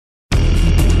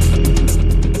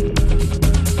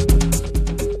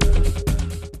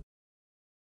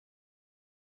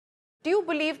Do you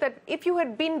believe that if you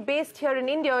had been based here in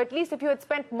India, or at least if you had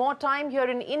spent more time here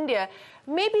in India,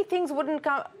 maybe things wouldn't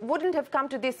have come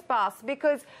to this pass?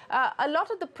 Because a lot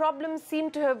of the problems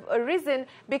seem to have arisen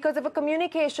because of a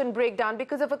communication breakdown,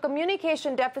 because of a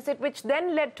communication deficit, which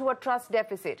then led to a trust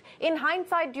deficit. In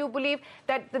hindsight, do you believe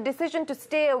that the decision to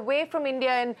stay away from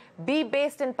India and be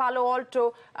based in Palo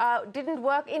Alto didn't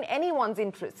work in anyone's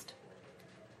interest?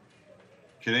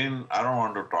 Shereen, I don't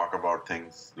want to talk about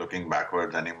things looking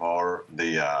backwards anymore.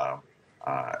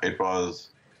 It was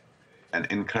an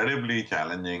incredibly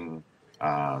challenging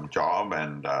job,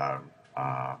 and I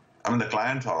mean, the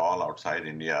clients are all outside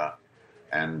India,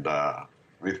 and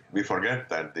we forget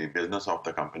that the business of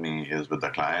the company is with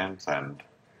the clients, and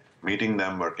meeting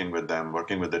them, working with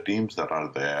the teams that are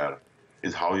there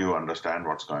is how you understand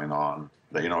what's going on.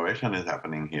 The innovation is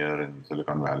happening here in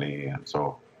Silicon Valley, and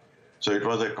so it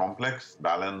was a complex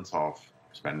balance of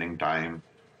spending time,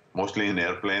 mostly in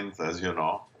airplanes, as you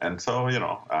know. And so,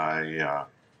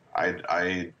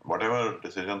 whatever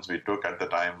decisions we took at the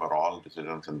time were all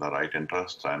decisions in the right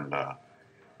interests, and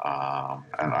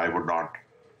I would not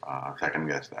second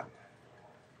guess them.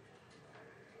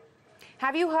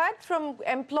 Have you heard from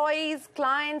employees,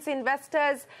 clients,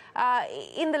 investors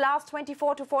in the last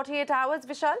 24 to 48 hours,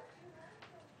 Vishal?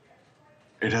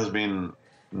 It has been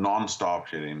non-stop,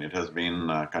 Shereen. It has been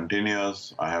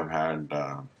continuous. I have had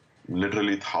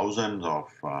literally thousands of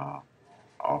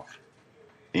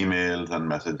emails and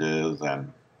messages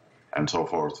and so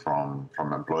forth from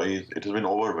employees. It has been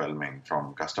overwhelming,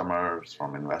 from customers,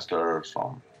 from investors,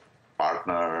 from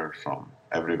partners, from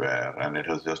everywhere. And it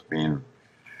has just been,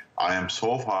 I am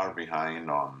so far behind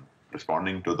on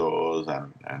responding to those,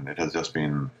 and it has just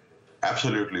been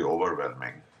absolutely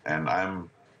overwhelming. And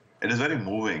it is very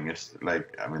moving. It's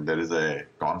like, I mean, there is a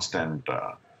constant,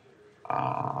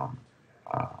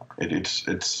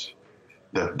 it's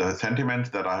the sentiments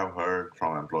that I have heard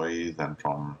from employees and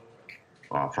from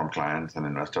clients and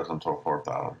investors and so forth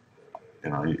are,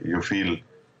 you feel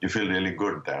really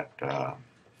good that,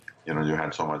 you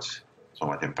had so much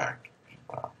impact.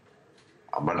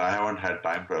 But I haven't had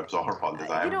time to absorb all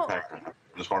this. I have, in fact,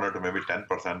 responded to maybe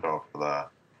 10%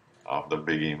 of the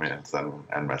big emails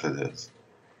and messages.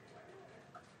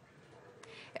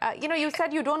 You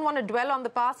said you don't want to dwell on the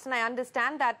past, and I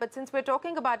understand that. But since we're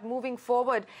talking about moving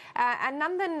forward, and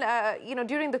Nandan,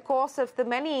 during the course of the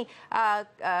many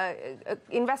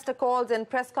investor calls and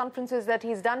press conferences that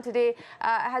he's done today,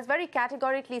 has very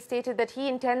categorically stated that he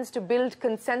intends to build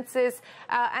consensus.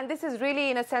 And this is really,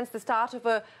 in a sense, the start of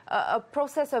a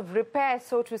process of repair,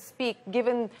 so to speak,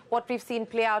 given what we've seen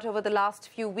play out over the last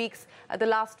few weeks, the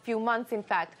last few months, in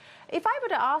fact. If I were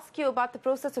to ask you about the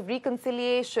process of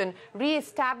reconciliation,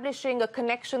 re-establishing a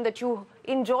connection that you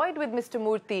enjoyed with Mr.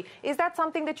 Murthy, is that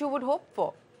something that you would hope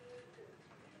for?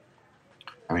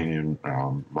 I mean,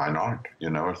 why not? You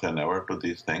never say never to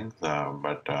these things.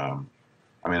 But I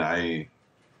mean, I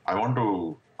want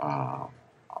to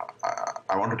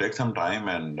take some time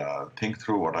and think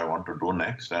through what I want to do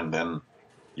next, and then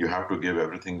you have to give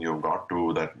everything you've got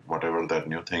to that, whatever that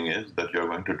new thing is that you're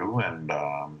going to do, and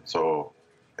so.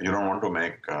 You don't want to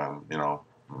make,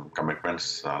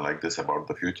 commitments like this about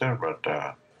the future, but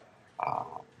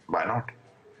why not?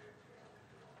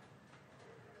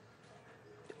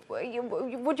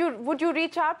 Would you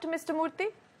reach out to Mr.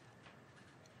 Murthy?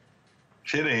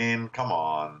 Shereen, come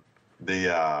on.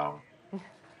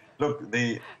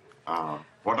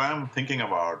 What I'm thinking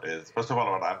about is, first of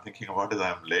all,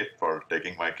 I'm late for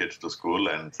taking my kids to school,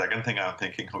 and second thing I'm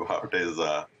thinking about is.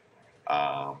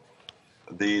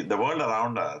 The world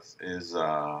around us is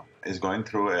going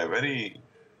through a very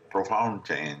profound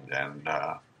change, and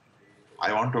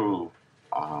I want to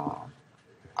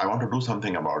do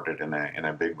something about it in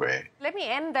a big way. Let me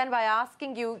end then by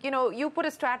asking you, you put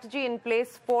a strategy in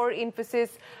place for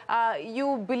Infosys.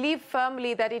 You believe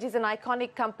firmly that it is an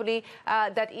iconic company,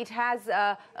 that it has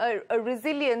a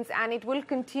resilience, and it will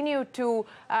continue to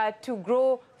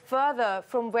grow further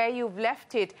from where you've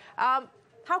left it. How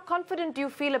confident do you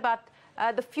feel about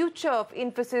the future of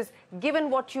Infosys, given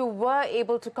what you were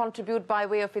able to contribute by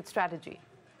way of its strategy?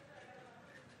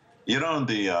 It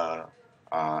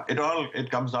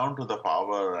comes down to the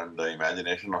power and the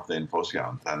imagination of the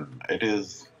Infosians, and it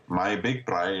is my big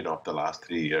pride of the last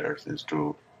 3 years is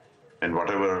to, in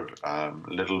whatever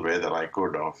little way that I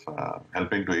could, of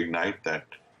helping to ignite that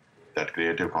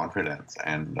creative confidence.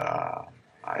 And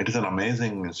it is an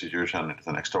amazing institution. It is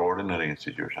an extraordinary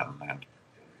institution,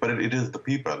 but it is the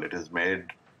people. It is made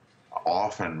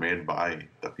of and made by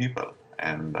the people.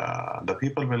 And the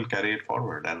people will carry it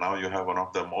forward. And now you have one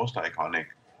of the most iconic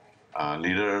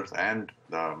leaders and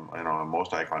the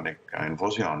most iconic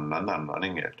Infosys Nandan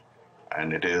running it,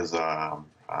 and it is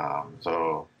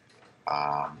so.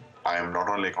 I am not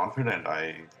only confident,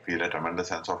 I feel a tremendous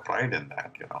sense of pride in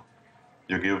that.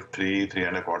 You give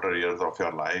 3.25 years of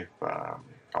your life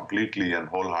completely and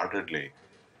wholeheartedly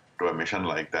to a mission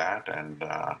like that, and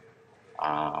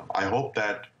I hope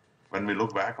that when we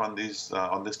look back on this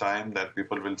time, that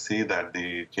people will see that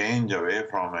the change away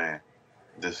from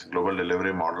this global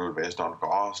delivery model based on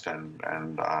cost and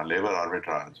labor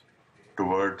arbitrage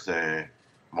towards a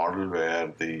model where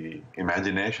the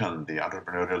imagination, the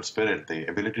entrepreneurial spirit, the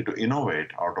ability to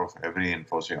innovate out of every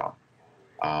Infosys,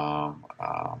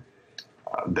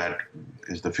 that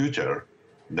is the future.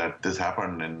 That this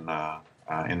happened in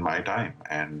my time,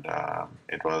 and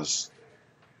it was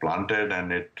planted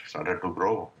and it started to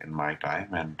grow in my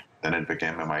time, and then it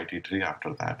became a mighty tree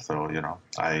after that. So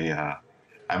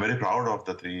I'm very proud of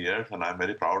the 3 years, and I'm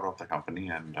very proud of the company,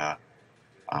 and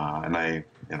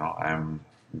I'm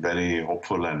very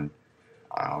hopeful, and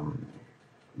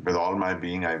with all my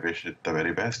being, I wish it the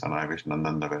very best, and I wish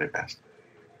Nandan the very best.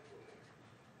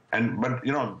 But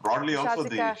broadly Vishal also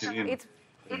Sikka,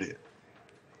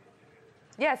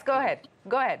 yes, go ahead.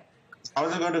 Go ahead. I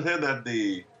was going to say that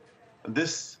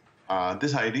this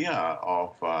idea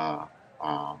of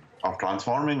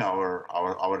transforming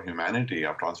our humanity,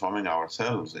 of transforming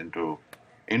ourselves into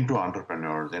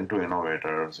entrepreneurs, into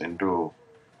innovators, into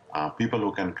people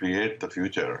who can create the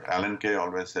future. Alan Kay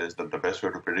always says that the best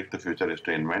way to predict the future is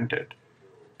to invent it.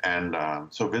 And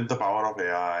so with the power of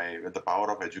AI, with the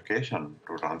power of education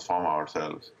to transform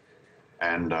ourselves,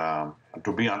 and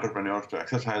to be entrepreneurs, to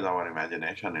exercise our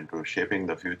imagination into shaping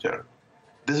the future,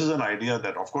 this is an idea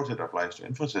that, of course, it applies to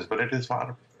Infosys, but it goes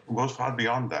far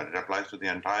beyond that. It applies to the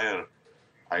entire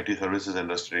IT services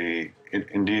industry.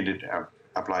 Indeed, it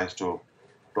applies to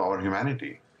our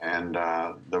humanity. And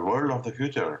the world of the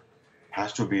future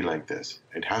has to be like this.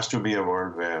 It has to be a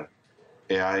world where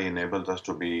AI enables us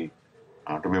to be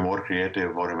more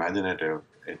creative, more imaginative.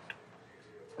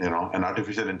 And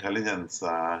artificial intelligence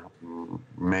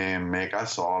may make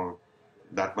us all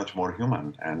that much more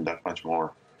human and that much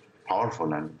more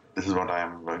powerful. And this is what I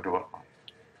am going to work on.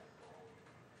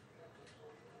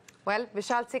 Well,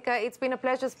 Vishal Sikka, it's been a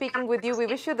pleasure speaking with you. We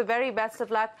wish you the very best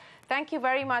of luck. Thank you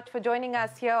very much for joining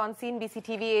us here on CNBC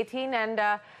TV 18, and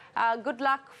good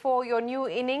luck for your new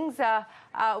innings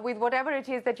with whatever it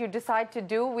is that you decide to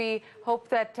do. We hope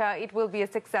that it will be a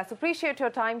success. Appreciate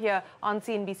your time here on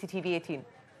CNBC TV 18.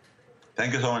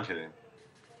 Thank you so much, Shereen.